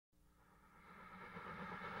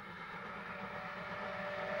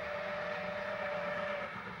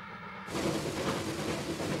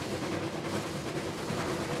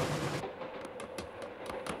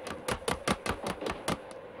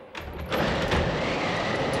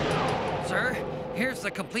Here's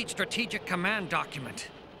the complete strategic command document.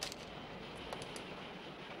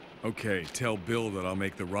 Okay, tell Bill that I'll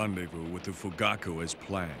make the rendezvous with the Fugaku as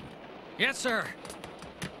planned. Yes, sir.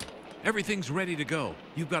 Everything's ready to go.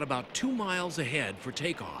 You've got about 2 miles ahead for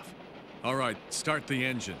takeoff. All right, start the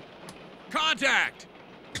engine. Contact!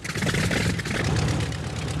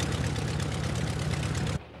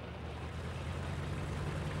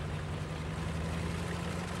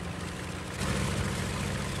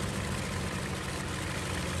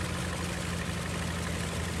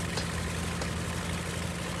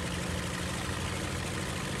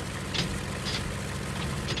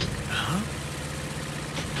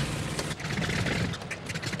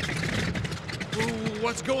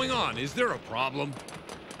 What's going on? Is there a problem?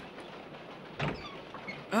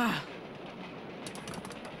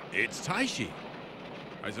 It's Taishi.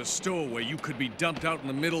 There's a stowaway you could be dumped out in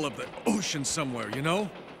the middle of the ocean somewhere, you know?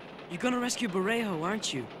 You're gonna rescue Barejo,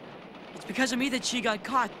 aren't you? It's because of me that she got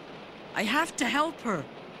caught. I have to help her.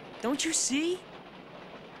 Don't you see?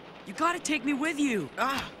 You gotta take me with you.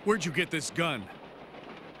 Where'd you get this gun?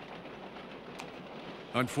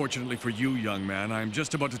 Unfortunately for you, young man, I'm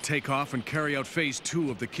just about to take off and carry out Phase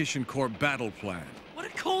 2 of the Kishin Corps battle plan. What a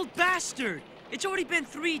cold bastard! It's already been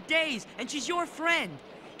 3 days, and she's your friend.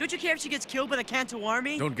 Don't you care if she gets killed by the Kanto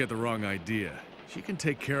army? Don't get the wrong idea. She can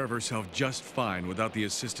take care of herself just fine without the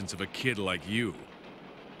assistance of a kid like you.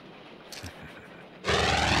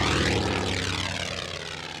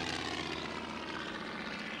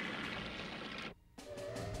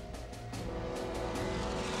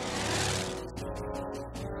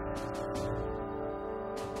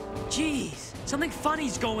 Jeez, something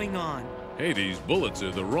funny's going on. Hey, these bullets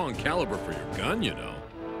are the wrong caliber for your gun, you know.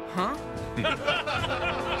 Huh?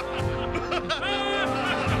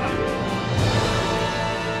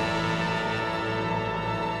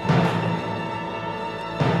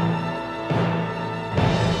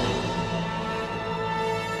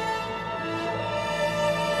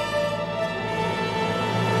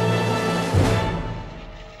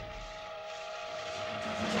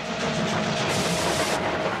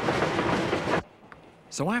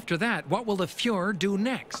 So after that, what will the Fuhrer do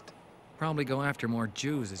next? Probably go after more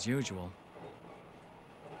Jews as usual.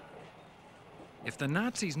 If the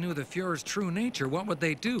Nazis knew the Fuhrer's true nature, what would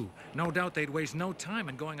they do? No doubt they'd waste no time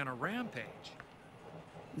in going on a rampage.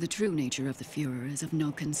 The true nature of the Führer is of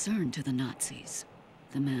no concern to the Nazis.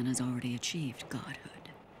 The man has already achieved godhood.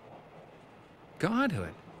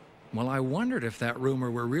 Godhood? Well, I wondered if that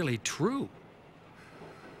rumor were really true.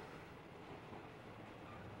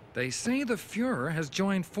 They say the Fuhrer has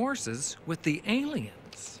joined forces with the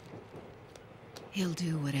aliens. He'll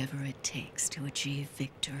do whatever it takes to achieve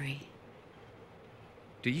victory.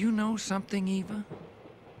 Do you know something, Eva?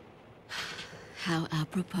 How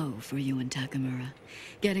apropos for you and Takamura.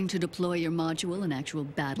 Getting to deploy your module in actual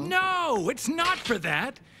battle? No, it's not for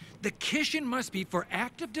that. The Kishin must be for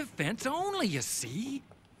active defense only, you see?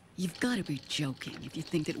 You've got to be joking if you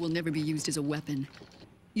think that it will never be used as a weapon.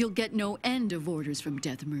 You'll get no end of orders from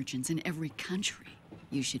death merchants in every country.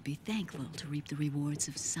 You should be thankful to reap the rewards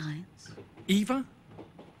of science. Eva,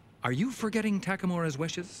 are you forgetting Takamura's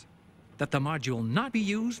wishes? That the module not be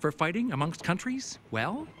used for fighting amongst countries?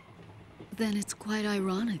 Well? Then it's quite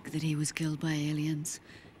ironic that he was killed by aliens,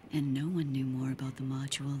 and no one knew more about the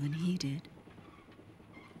module than he did.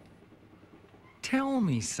 Tell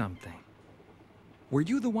me something. Were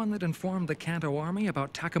you the one that informed the Kanto army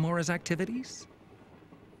about Takamura's activities?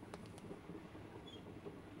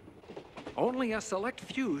 Only a select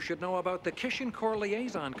few should know about the Kishin Corps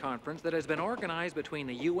Liaison Conference that has been organized between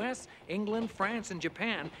the US, England, France, and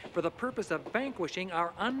Japan for the purpose of vanquishing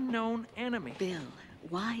our unknown enemy. Bill,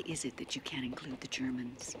 why is it that you can't include the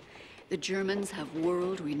Germans? The Germans have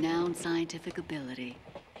world-renowned scientific ability.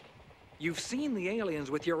 You've seen the aliens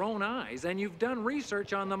with your own eyes, and you've done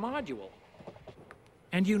research on the module.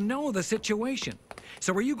 And you know the situation.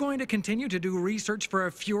 So are you going to continue to do research for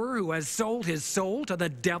a Fuhrer who has sold his soul to the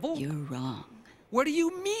devil? You're wrong. What do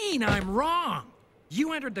you mean I'm wrong?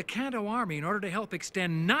 You entered the Kanto army in order to help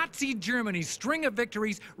extend Nazi Germany's string of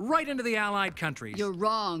victories right into the Allied countries. You're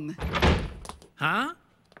wrong. Huh?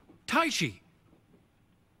 Taishi!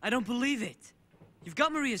 I don't believe it. You've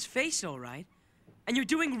got Maria's face all right. And you're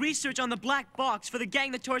doing research on the black box for the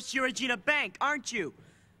gang that torched Eurogina Bank, aren't you?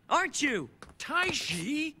 Aren't you?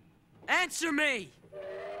 Taishi! Answer me!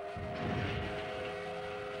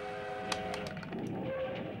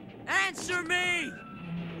 Answer me!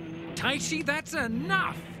 Taishi, that's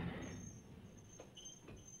enough!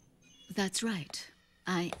 That's right.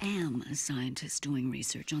 I am a scientist doing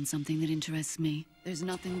research on something that interests me. There's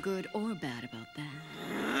nothing good or bad about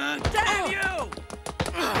that. Damn you!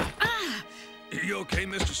 You okay,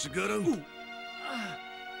 Mr. Seguro?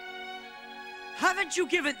 Haven't you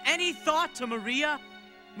given any thought to Maria?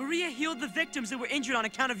 Maria healed the victims that were injured on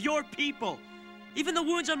account of your people. Even the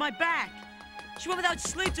wounds on my back. She went without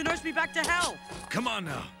sleep to nurse me back to health. Come on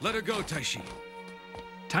now. Let her go, Taishi.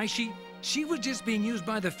 Taishi, she was just being used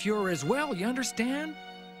by the Fuhrer as well, you understand?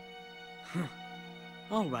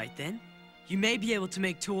 All right, then. You may be able to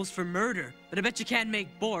make tools for murder, but I bet you can't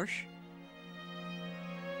make borscht.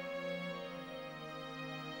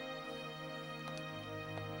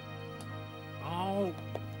 Oh,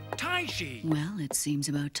 Taishi! Well, it seems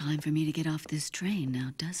about time for me to get off this train now,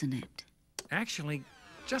 doesn't it? Actually,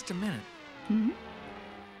 just a minute. Hmm?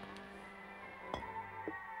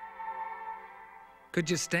 Could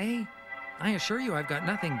you stay? I assure you I've got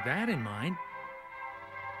nothing bad in mind.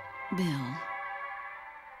 Bill.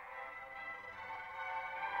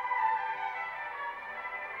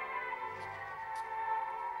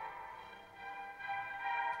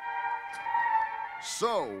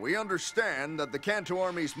 So, we understand that the Kanto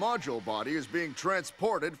Army's module body is being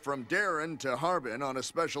transported from Darren to Harbin on a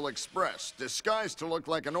special express, disguised to look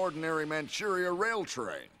like an ordinary Manchuria rail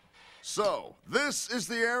train. So, this is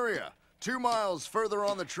the area. 2 miles further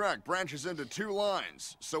on the track branches into 2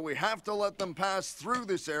 lines, so we have to let them pass through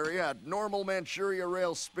this area at normal Manchuria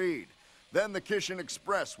rail speed. Then the Kishin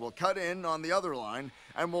Express will cut in on the other line,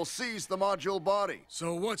 and will seize the module body.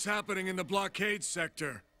 So what's happening in the blockade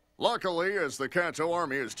sector? Luckily, as the Kanto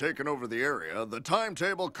Army has taken over the area, the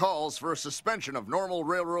timetable calls for a suspension of normal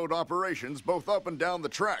railroad operations both up and down the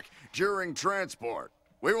track during transport.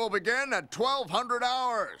 We will begin at 1200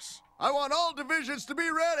 hours. I want all divisions to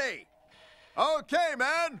be ready. Okay,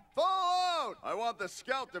 man, fall out! I want the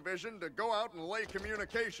Scout Division to go out and lay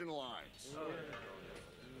communication lines.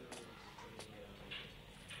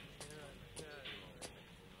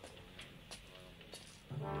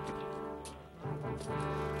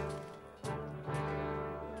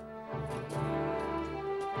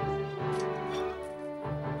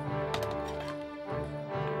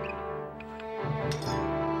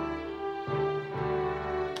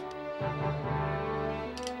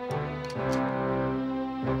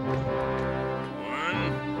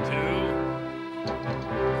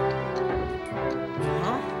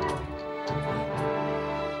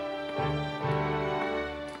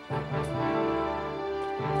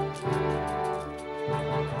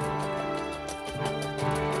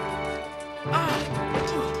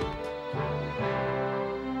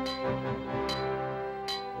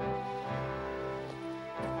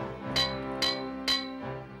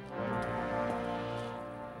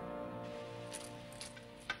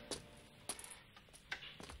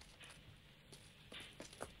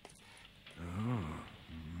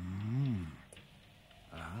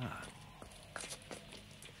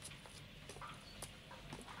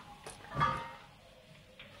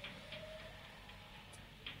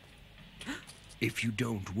 If you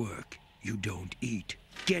don't work, you don't eat.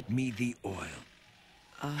 Get me the oil.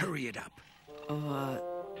 Hurry it up.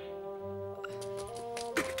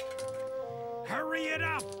 Hurry it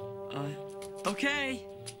up! Okay.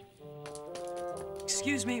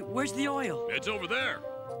 Excuse me, where's the oil? It's over there.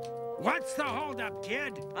 What's the holdup,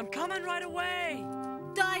 kid? I'm coming right away.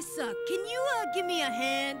 Dysa, can you, give me a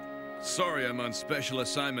hand? Sorry, I'm on special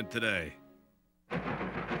assignment today.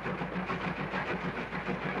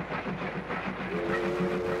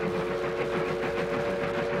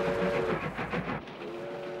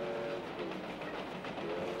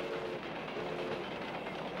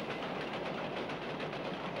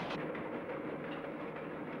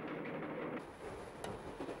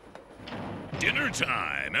 Dinner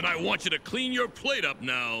time, and I want you to clean your plate up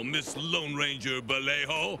now, Miss Lone Ranger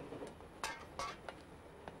Vallejo.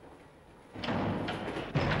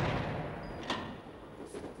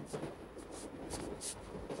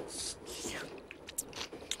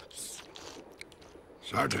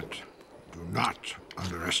 Sergeant, do not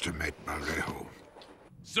underestimate Vallejo.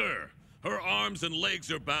 Sir, her arms and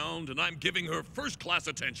legs are bound, and I'm giving her first-class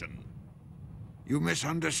attention. You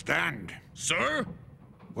misunderstand. Sir?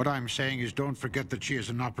 What I'm saying is don't forget that she is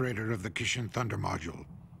an operator of the Kishin Thunder module.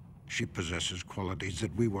 She possesses qualities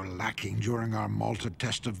that we were lacking during our Malta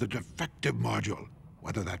test of the defective module.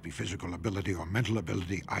 Whether that be physical ability or mental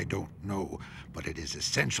ability, I don't know. But it is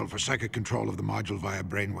essential for psychic control of the module via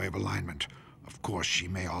brainwave alignment. Of course, she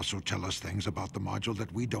may also tell us things about the module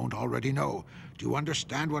that we don't already know. Do you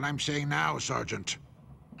understand what I'm saying now, Sergeant?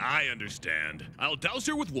 I understand. I'll douse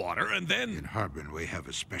her with water, and then... In Harbin, we have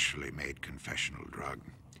a specially made confessional drug.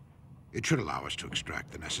 It should allow us to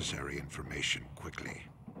extract the necessary information quickly.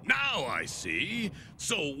 Now I see.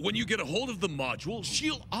 So, when you get a hold of the module,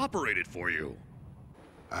 she'll operate it for you.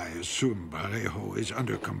 I assume Vallejo is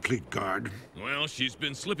under complete guard. Well, she's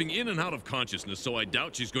been slipping in and out of consciousness, so I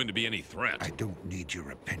doubt she's going to be any threat. I don't need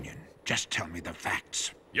your opinion. Just tell me the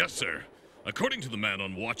facts. Yes, sir. According to the man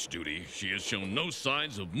on watch duty, she has shown no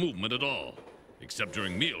signs of movement at all. Except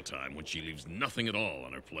during mealtime, when she leaves nothing at all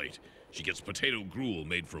on her plate. She gets potato gruel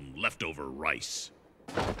made from leftover rice.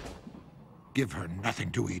 Give her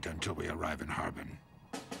nothing to eat until we arrive in Harbin.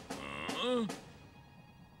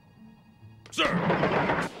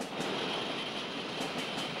 Sir!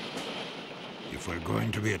 If we're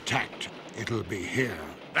going to be attacked, it'll be here.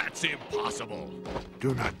 That's impossible.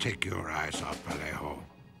 Do not take your eyes off Vallejo.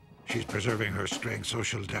 She's preserving her strength, so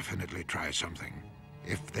she'll definitely try something.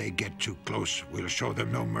 If they get too close, we'll show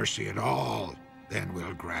them no mercy at all. Then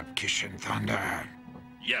we'll grab Kishin Thunder.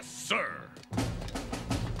 Yes, sir.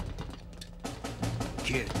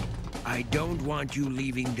 Kid, I don't want you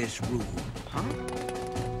leaving this room. Huh?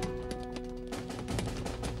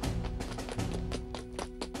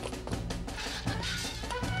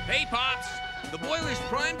 Hey, Pops! The boiler's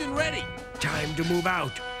primed and ready. Time to move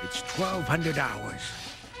out. It's 1200 hours.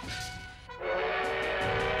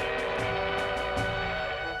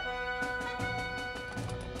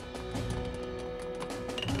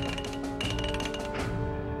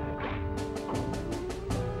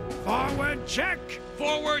 Forward check!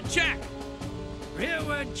 Forward check!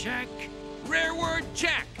 Rearward check! Rearward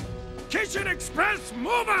check! Kishin Express,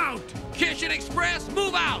 move out! Kishin Express,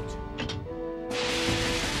 move out!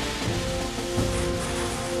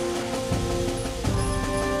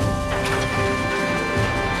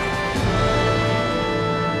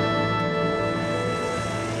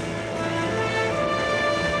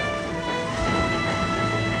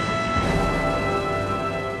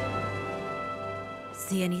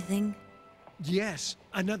 See anything? Yes,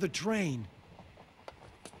 another train.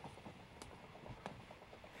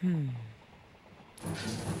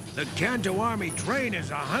 The Kanto Army train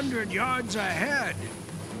is 100 yards ahead.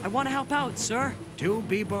 I want to help out, sir. 2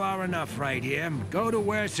 people are enough right here. Go to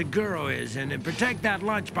where Seguro is and protect that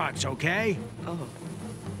lunchbox, okay? Oh,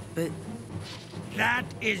 but... That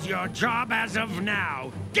is your job as of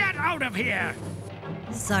now. Get out of here!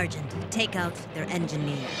 Sergeant, take out their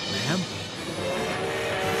engineer. Ma'am?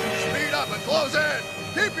 Speed up and close in!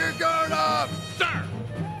 Keep your guard up! Sir!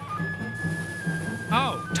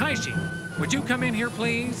 Oh, Taishi, would you come in here,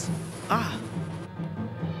 please?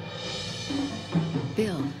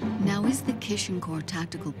 Bill, now is the Kishin Corps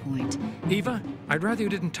tactical point. Eva, I'd rather you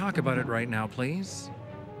didn't talk about it right now, please.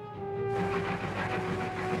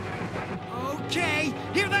 Okay,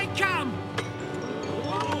 here they come!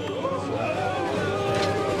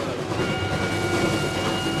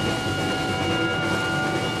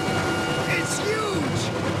 It's huge!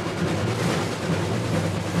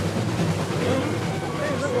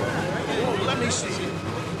 Oh, let me see.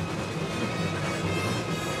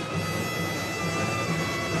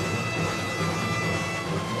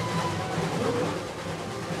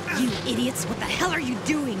 You idiots, what the hell are you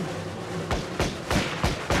doing?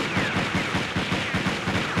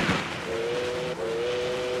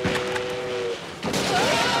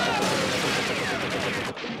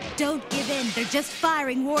 Don't give in, they're just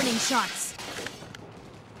firing warning shots.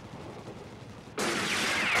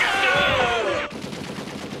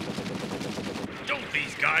 Don't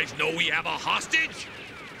these guys know we have a hostage?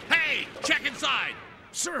 Hey, check inside!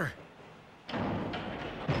 Sir!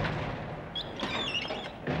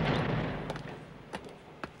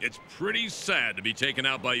 It's pretty sad to be taken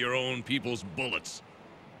out by your own people's bullets.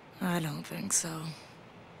 I don't think so.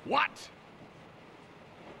 What?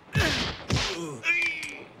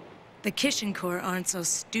 The Kishin Corps aren't so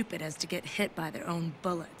stupid as to get hit by their own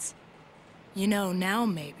bullets. You know, now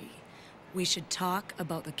maybe we should talk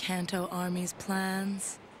about the Kanto Army's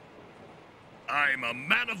plans. I'm a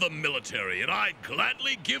man of the military, and I'd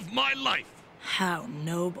gladly give my life. How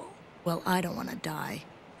noble. Well, I don't want to die.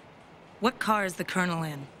 What car is the Colonel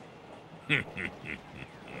in?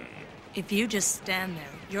 If you just stand there,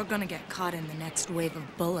 you're gonna get caught in the next wave of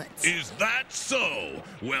bullets. Is that so?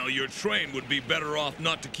 Well, your train would be better off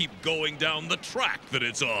not to keep going down the track that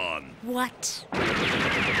it's on. What?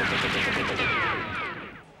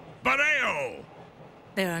 Badeo!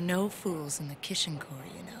 There are no fools in the Kishin Corps,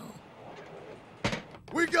 you know.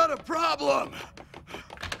 We got a problem!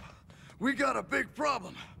 We got a big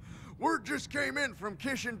problem. Word just came in from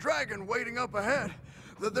Kishin Dragon waiting up ahead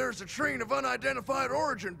that there's a train of unidentified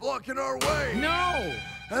origin blocking our way. No!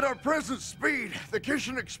 At our present speed, the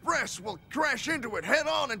Kishin Express will crash into it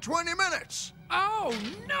head-on in 20 minutes. Oh,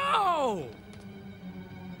 no!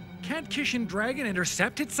 Can't Kishin Dragon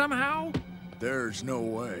intercept it somehow? There's no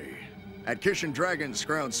way. At Kishin Dragon's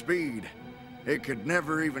ground speed, It could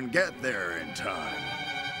never even get there in time.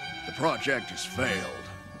 The project has failed.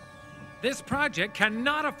 This project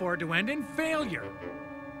cannot afford to end in failure.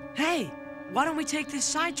 Hey, why don't we take this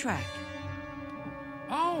sidetrack?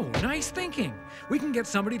 Oh, nice thinking. We can get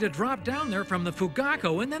somebody to drop down there from the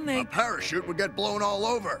Fugako and then they... A parachute would get blown all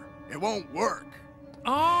over. It won't work.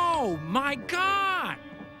 Oh, my God!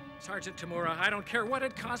 Sergeant Tamura, I don't care what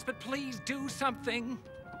it costs, but please do something.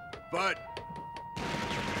 But...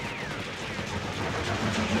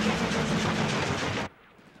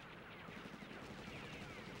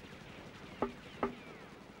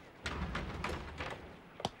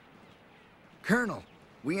 Colonel,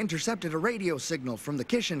 we intercepted a radio signal from the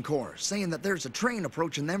Kishin Corps saying that there's a train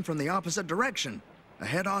approaching them from the opposite direction. A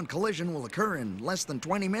head-on collision will occur in less than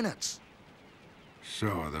 20 minutes.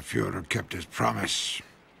 So the Fuhrer kept his promise.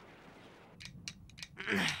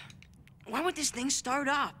 Why would this thing start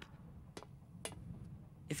up?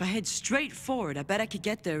 If I head straight forward, I bet I could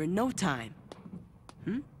get there in no time.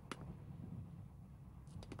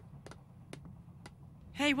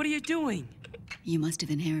 Hey, what are you doing? You must have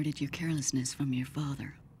inherited your carelessness from your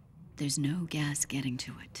father. There's no gas getting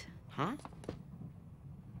to it. Huh?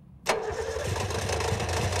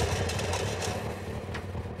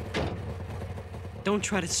 Don't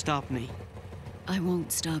try to stop me. I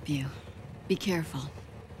won't stop you. Be careful.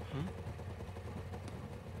 Huh?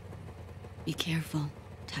 Be careful,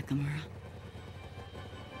 Takamura.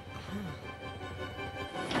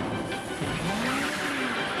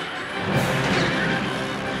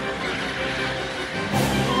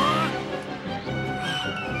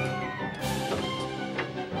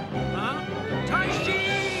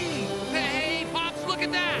 Hey, Pops, look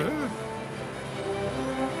at that!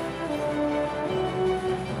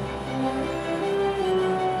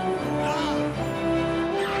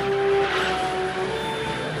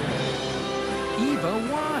 Eva,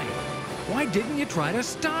 why? Why didn't you try to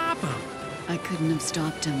stop him? I couldn't have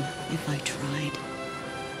stopped him if I tried.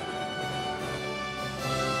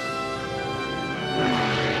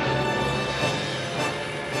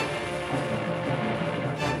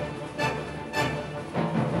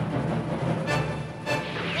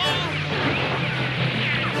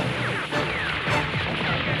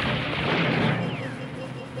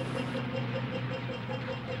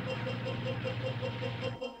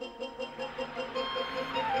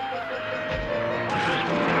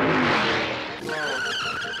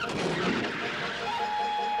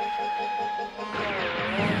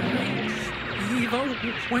 Eva,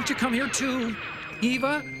 why don't you come here too?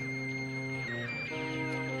 Eva?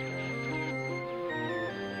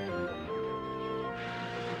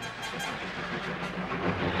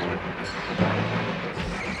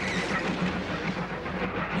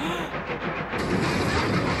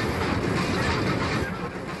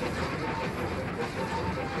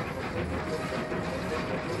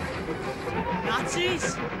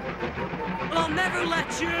 Nazis? Well, I'll never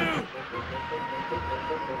let you!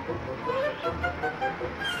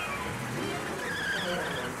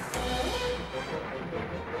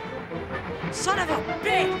 Son of a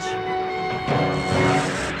bitch!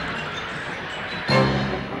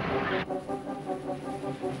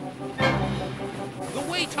 The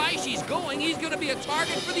way Taishi's going, he's gonna be a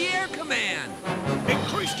target for the air command.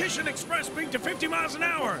 Increase Kishin Express speed to 50 miles an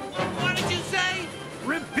hour. What did you say?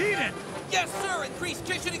 Repeat it. Yes, sir. Increase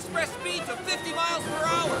Kishin Express speed to 50 miles per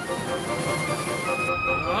hour.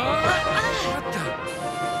 What the?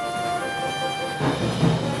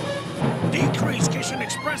 Decrease Kishin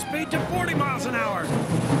Express speed to 40 miles an hour.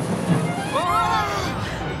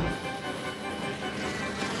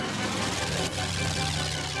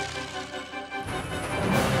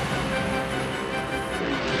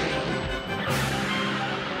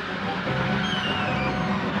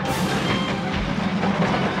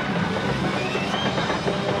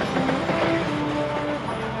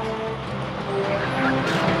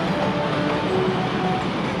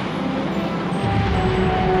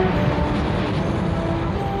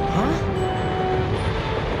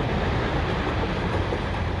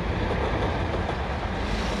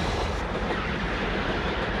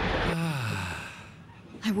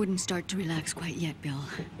 I wouldn't start to relax quite yet, Bill.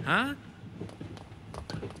 Huh?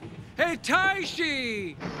 Hey,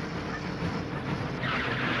 Taishi!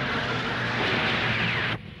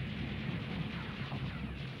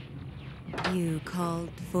 You called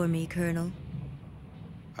for me, Colonel?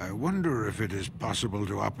 I wonder if it is possible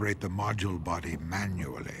to operate the module body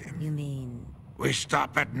manually. You mean... We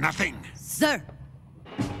stop at nothing. Sir!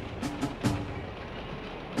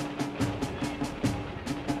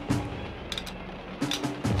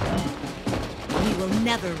 We will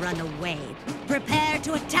never run away. Prepare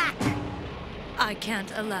to attack! I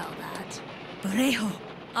can't allow that. Parejo,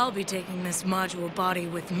 I'll be taking this module body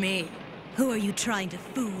with me. who are you trying to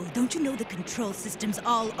fool? Don't you know the control system's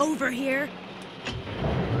all over here?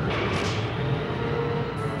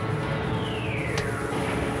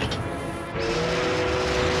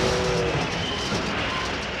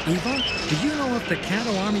 Eva, do you know if the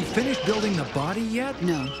Kanto army finished building the body yet?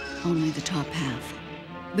 No, only the top half.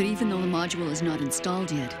 But even though the module is not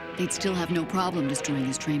installed yet, they'd still have no problem destroying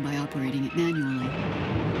this train by operating it manually.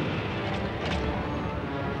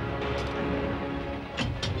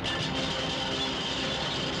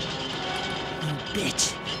 You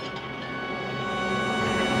bitch.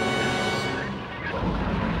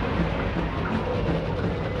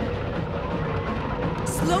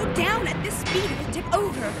 Slow down at this speed or it'll tip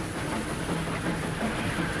over.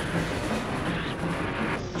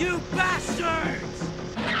 You bastards!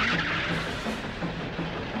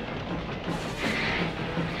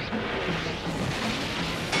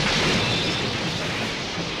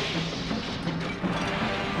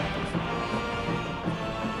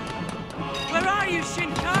 Where are you,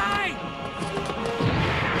 Shinkai?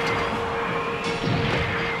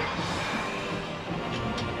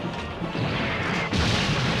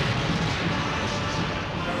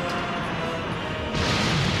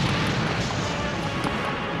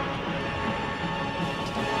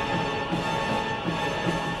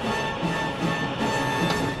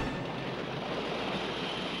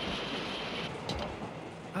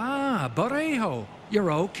 Ah, Parejo,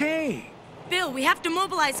 you're okay. Bill, we have to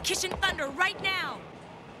mobilize Kishin Thunder right now!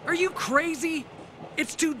 Are you crazy?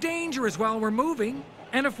 It's too dangerous while we're moving.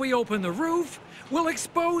 And if we open the roof, we'll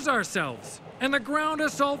expose ourselves. And the ground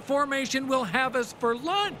assault formation will have us for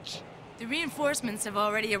lunch. The reinforcements have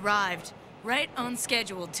already arrived. Right on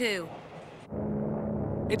schedule, too.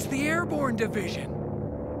 It's the airborne division.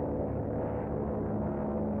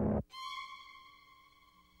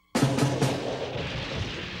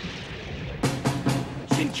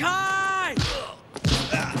 Shinkai!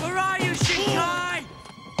 Where are you, Shinkai?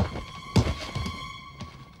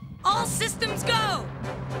 All systems go!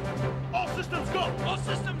 All systems go! All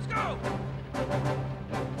systems go!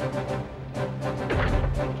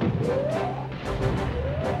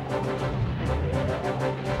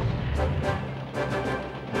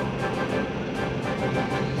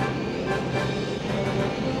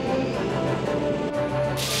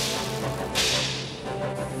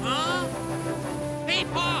 Huh? Hey,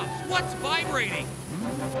 Pops, what's vibrating?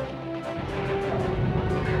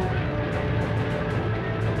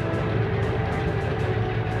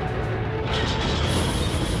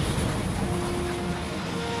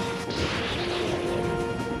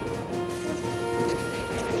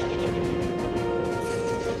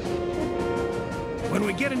 When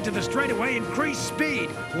we get into the straightaway, increase speed.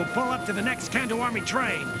 We'll pull up to the next Kanto Army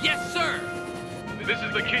train. Yes, sir! This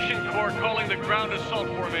is the Kishin Corps calling the ground assault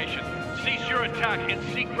formation. Cease your attack and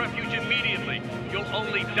seek refuge immediately. You'll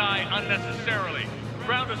only die unnecessarily.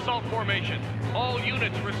 Ground assault formation. All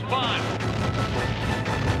units respond.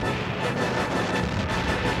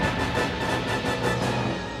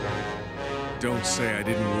 Don't say I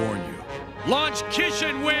didn't warn you. Launch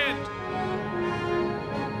Kishin Wind!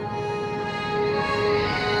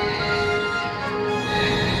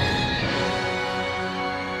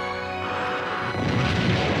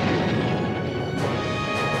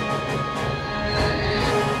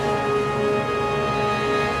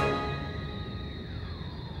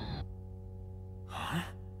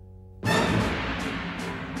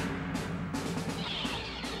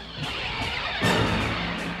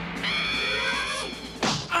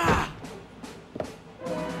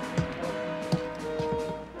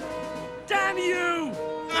 Damn you!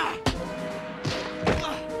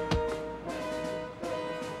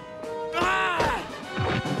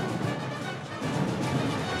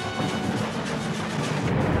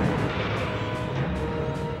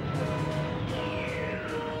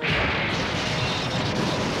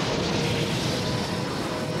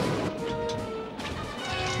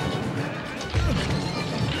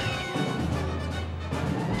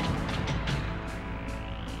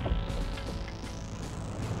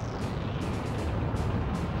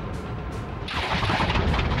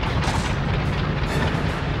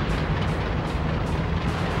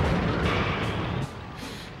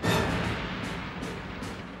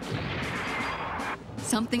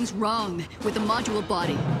 Something's wrong with the module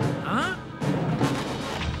body. Huh?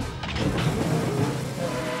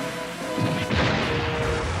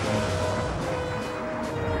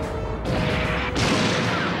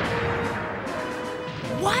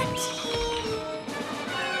 What?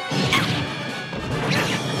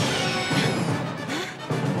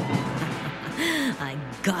 I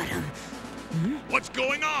got him. What's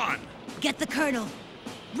going on? Get the Colonel.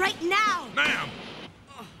 Right now! Ma'am!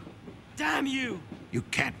 Damn you! You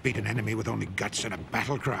can't beat an enemy with only guts and a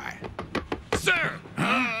battle cry. Sir!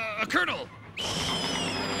 Colonel!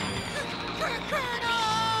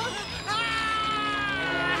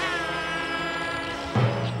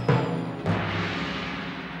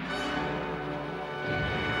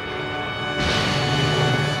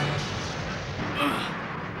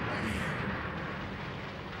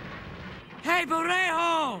 Hey,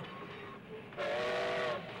 Borejo!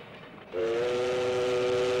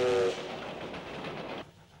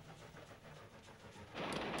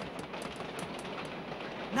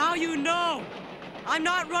 Now you know! I'm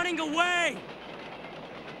not running away!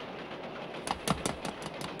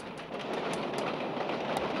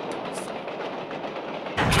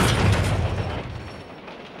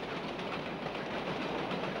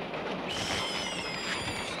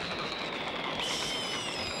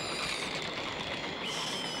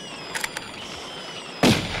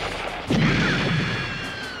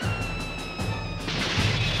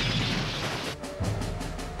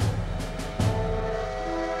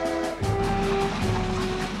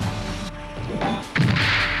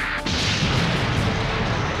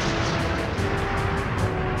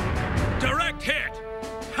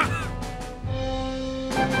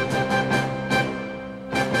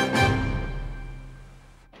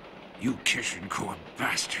 You Kishin Corps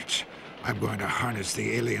bastards. I'm going to harness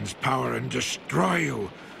the aliens' power and destroy you.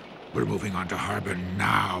 We're moving on to Harbin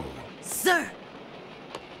now. Sir!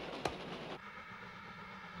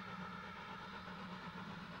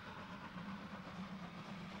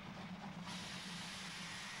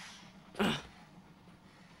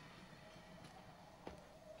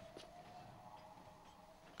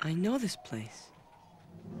 I know this place.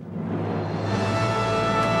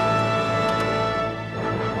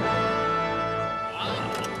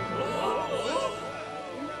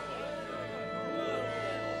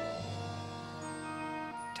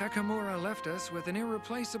 Takamura left us with an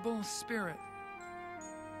irreplaceable spirit.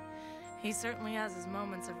 He certainly has his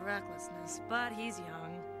moments of recklessness, but he's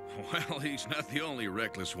young. Well, he's not the only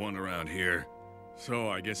reckless one around here. So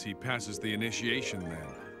I guess he passes the initiation then.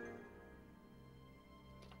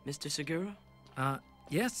 Mr. Segura?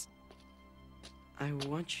 Yes? I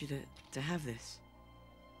want you to have this.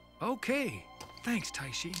 Okay. Thanks,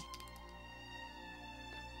 Taishi.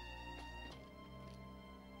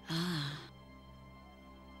 Ah.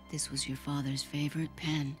 This was your father's favorite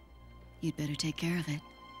pen. You'd better take care of it.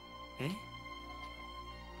 Eh?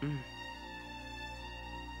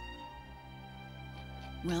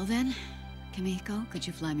 Well then, Kimiko, could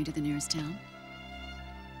you fly me to the nearest town?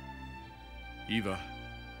 Eva,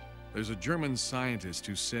 there's a German scientist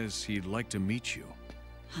who says he'd like to meet you.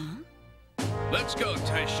 Huh? Let's go,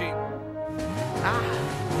 Taishi. Ah!